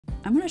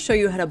I'm going to show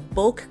you how to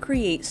bulk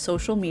create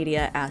social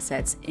media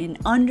assets in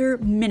under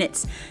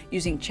minutes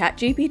using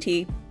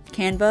ChatGPT,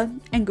 Canva,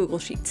 and Google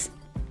Sheets.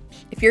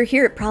 If you're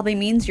here, it probably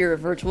means you're a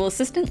virtual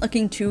assistant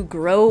looking to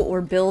grow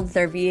or build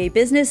their VA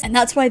business, and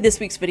that's why this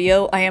week's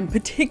video I am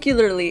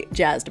particularly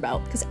jazzed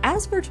about, because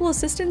as virtual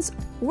assistants,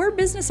 we're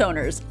business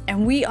owners,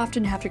 and we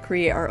often have to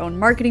create our own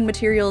marketing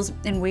materials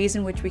and ways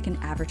in which we can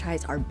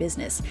advertise our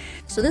business.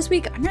 So this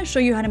week, I'm going to show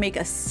you how to make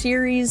a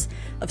series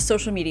of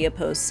social media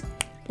posts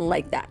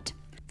like that.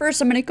 First,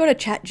 I'm going to go to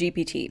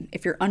ChatGPT.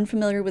 If you're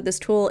unfamiliar with this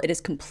tool, it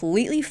is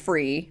completely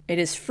free. It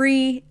is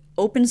free,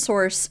 open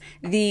source,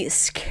 the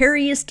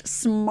scariest,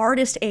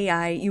 smartest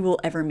AI you will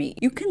ever meet.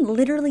 You can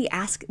literally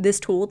ask this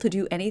tool to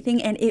do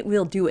anything and it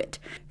will do it.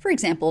 For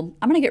example,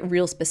 I'm going to get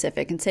real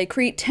specific and say,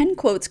 create 10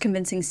 quotes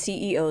convincing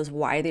CEOs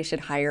why they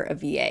should hire a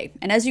VA.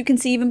 And as you can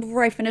see, even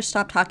before I finished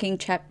stop talking,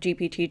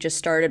 ChatGPT just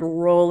started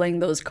rolling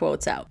those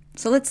quotes out.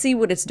 So let's see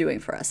what it's doing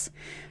for us.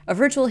 A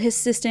virtual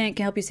assistant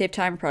can help you save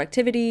time and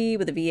productivity.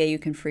 With a VA, you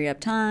can free up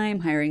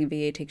time. Hiring a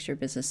VA takes your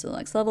business to the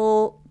next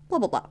level. Blah,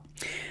 blah, blah.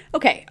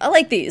 Okay, I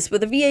like these.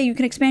 With a VA, you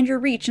can expand your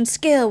reach and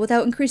scale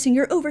without increasing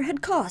your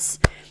overhead costs.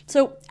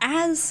 So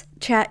as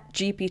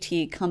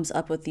ChatGPT comes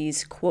up with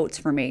these quotes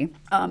for me,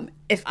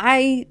 if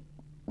I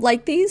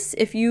like these,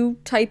 if you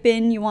type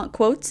in you want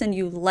quotes and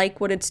you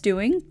like what it's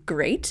doing,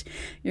 great.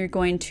 You're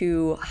going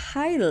to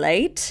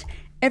highlight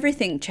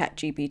everything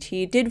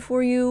ChatGPT did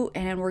for you,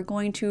 and we're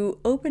going to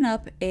open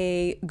up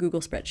a Google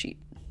spreadsheet.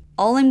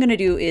 All I'm going to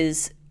do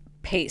is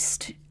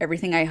paste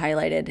everything I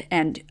highlighted,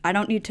 and I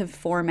don't need to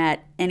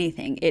format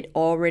anything. It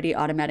already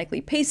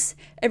automatically pastes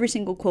every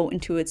single quote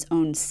into its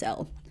own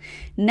cell.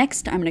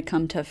 Next, I'm going to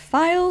come to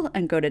File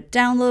and go to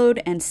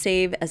Download and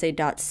save as a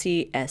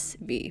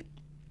 .csv.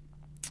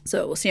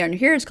 So we'll see on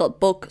here, it's called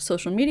Bulk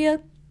Social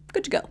Media.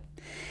 Good to go.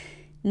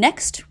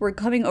 Next, we're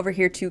coming over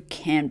here to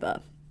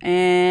Canva.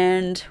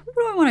 And what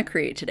do I want to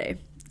create today?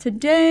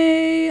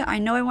 Today, I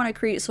know I want to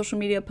create a social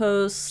media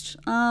post.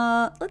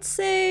 Let's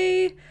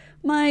say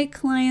my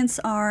clients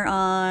are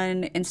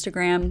on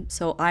Instagram,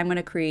 so I'm going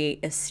to create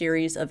a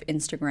series of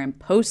Instagram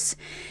posts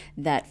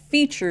that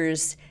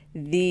features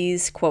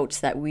these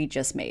quotes that we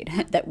just made,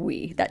 that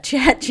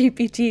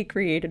ChatGPT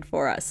created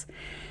for us.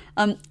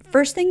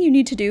 First thing you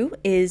need to do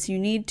is you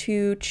need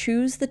to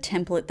choose the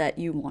template that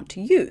you want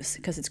to use,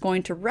 because it's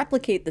going to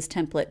replicate this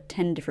template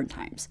 10 different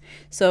times.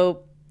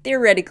 So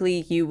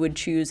theoretically, you would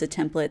choose a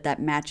template that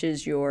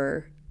matches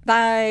your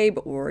vibe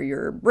or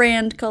your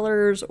brand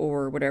colors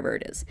or whatever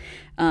it is.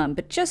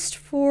 But just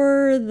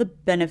for the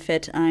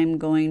benefit, I'm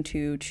going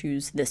to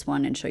choose this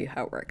one and show you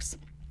how it works.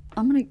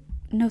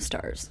 No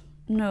stars.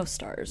 No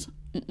stars.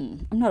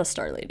 I'm not a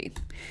star lady.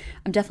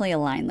 I'm definitely a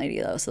line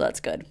lady though, so that's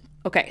good.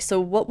 Okay, so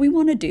what we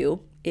want to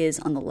do is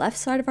on the left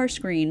side of our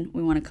screen,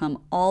 we want to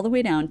come all the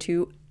way down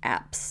to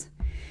Apps.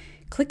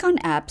 Click on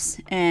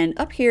Apps, and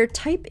up here,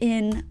 type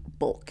in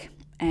bulk.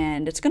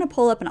 And it's going to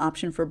pull up an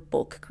option for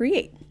bulk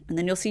create. And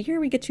then you'll see here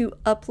we get to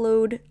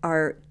upload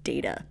our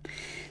data.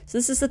 So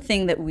this is the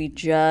thing that we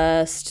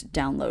just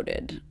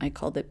downloaded. I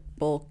called it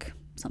bulk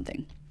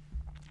something.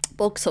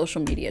 Bulk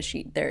social media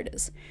sheet. There it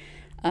is.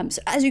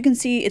 So as you can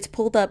see, it's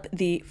pulled up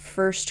the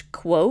first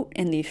quote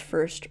in the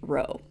first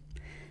row.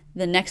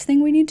 The next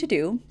thing we need to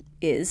do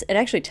is, it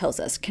actually tells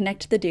us,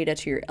 connect the data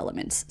to your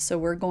elements. So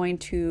we're going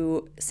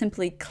to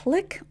simply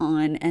click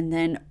on and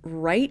then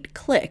right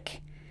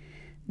click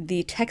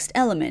the text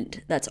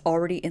element that's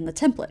already in the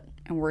template,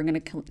 and we're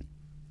going to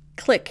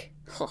click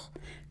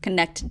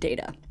connect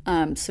data.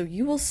 So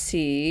you will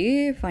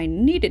see, if I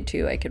needed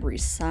to, I could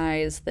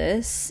resize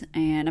this,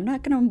 and I'm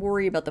not going to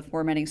worry about the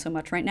formatting so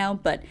much right now,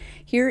 but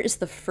here is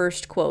the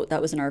first quote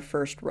that was in our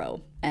first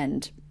row,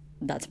 and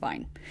that's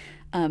fine.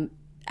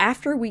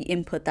 After we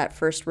input that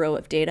first row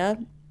of data,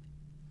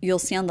 you'll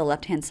see on the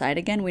left-hand side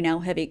again, we now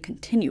have a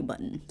continue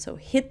button. So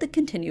hit the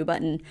continue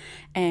button,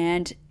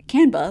 and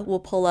Canva will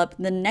pull up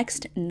the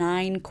next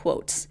 9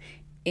 quotes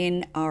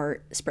in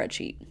our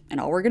spreadsheet. And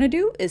all we're going to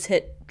do is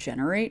hit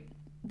generate,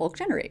 bulk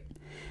generate.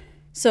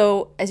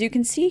 So as you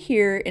can see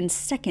here in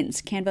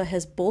seconds, Canva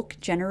has bulk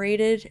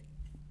generated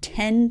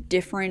 10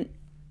 different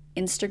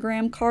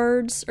Instagram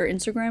cards or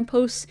Instagram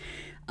posts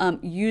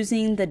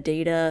using the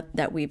data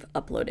that we've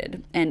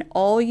uploaded. And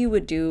all you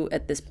would do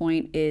at this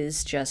point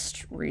is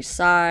just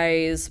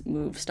resize,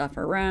 move stuff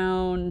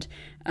around,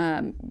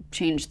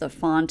 change the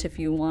font if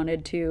you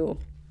wanted to.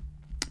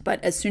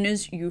 But as soon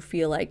as you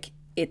feel like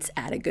it's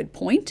at a good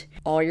point,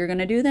 all you're going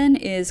to do then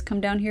is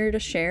come down here to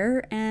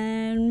share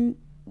and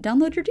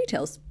download your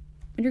details,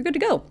 and you're good to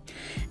go.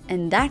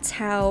 And that's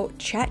how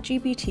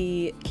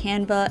ChatGPT,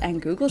 Canva,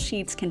 and Google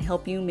Sheets can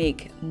help you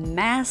make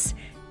mass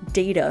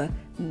data,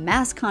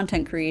 mass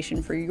content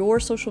creation for your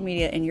social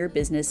media and your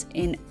business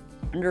in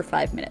under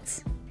 5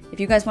 minutes. If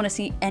you guys want to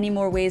see any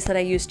more ways that I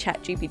use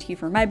ChatGPT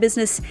for my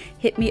business,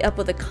 hit me up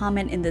with a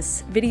comment in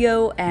this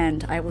video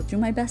and I will do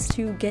my best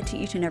to get to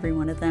each and every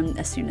one of them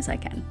as soon as I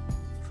can.